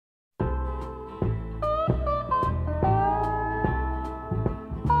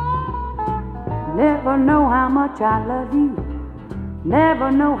never know how much I love you,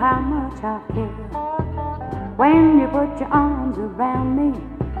 never know how much I care. When you put your arms around me,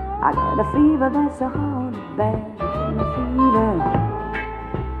 I get a fever that's so hard to bear. A fever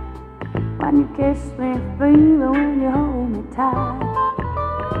when you kiss me, fever when you hold me tight.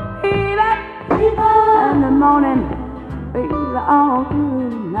 Fever, fever in the morning, fever all through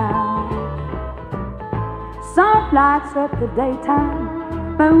the night. Sun lights up the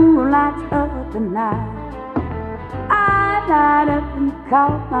daytime, moon lights up the night. I light up and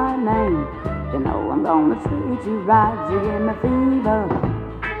call my name. You know I'm gonna treat you right. You give me fever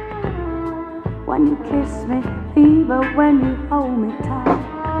when you kiss me, fever when you hold me tight.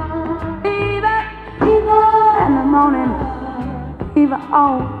 Fever, fever in the morning, fever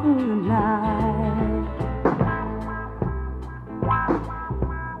all through the night.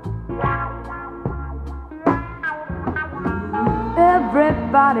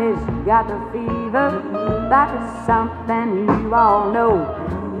 Everybody's got the fever, that is something you all know.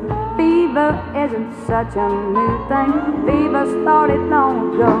 Fever isn't such a new thing, fever started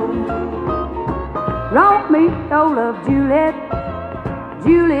long ago. Romeo loved Juliet,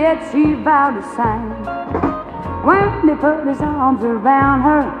 Juliet she vowed the same. When he put his arms around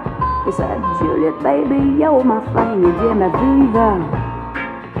her, he said, Juliet baby, you're my flame, you give me fever.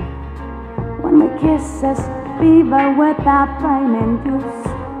 When we kiss us, fever without flaming juice.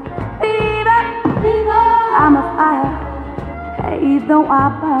 Fever, fever, I'm a fire, hey, though I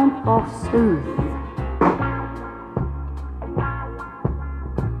burn forsooth.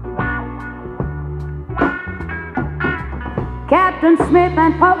 Captain Smith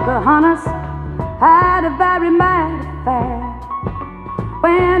and Pocahontas had a very mad affair.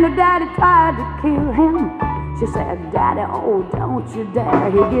 When her daddy tried to kill him, she said, Daddy, oh, don't you dare,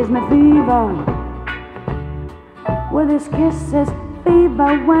 he gives me fever. With his kisses,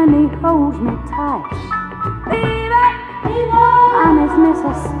 fever when he holds me tight. Fever, fever, I'm his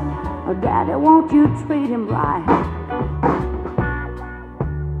missus. Oh, Daddy, won't you treat him right?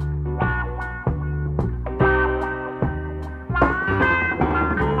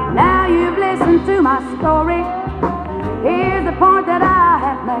 Now you've listened to my story. Here's the point that I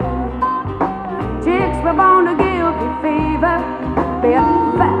have made. Chicks were born to give you fever. Be a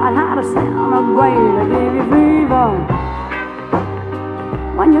fat how to sound a grave to give you fever.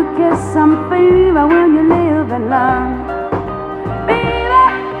 When you kiss some fever, when you live and learn. Fever,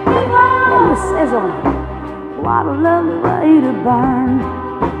 fever in the sizzle. What a lovely way to burn.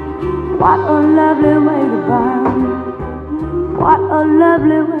 What a lovely way to burn. What a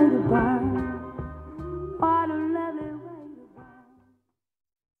lovely way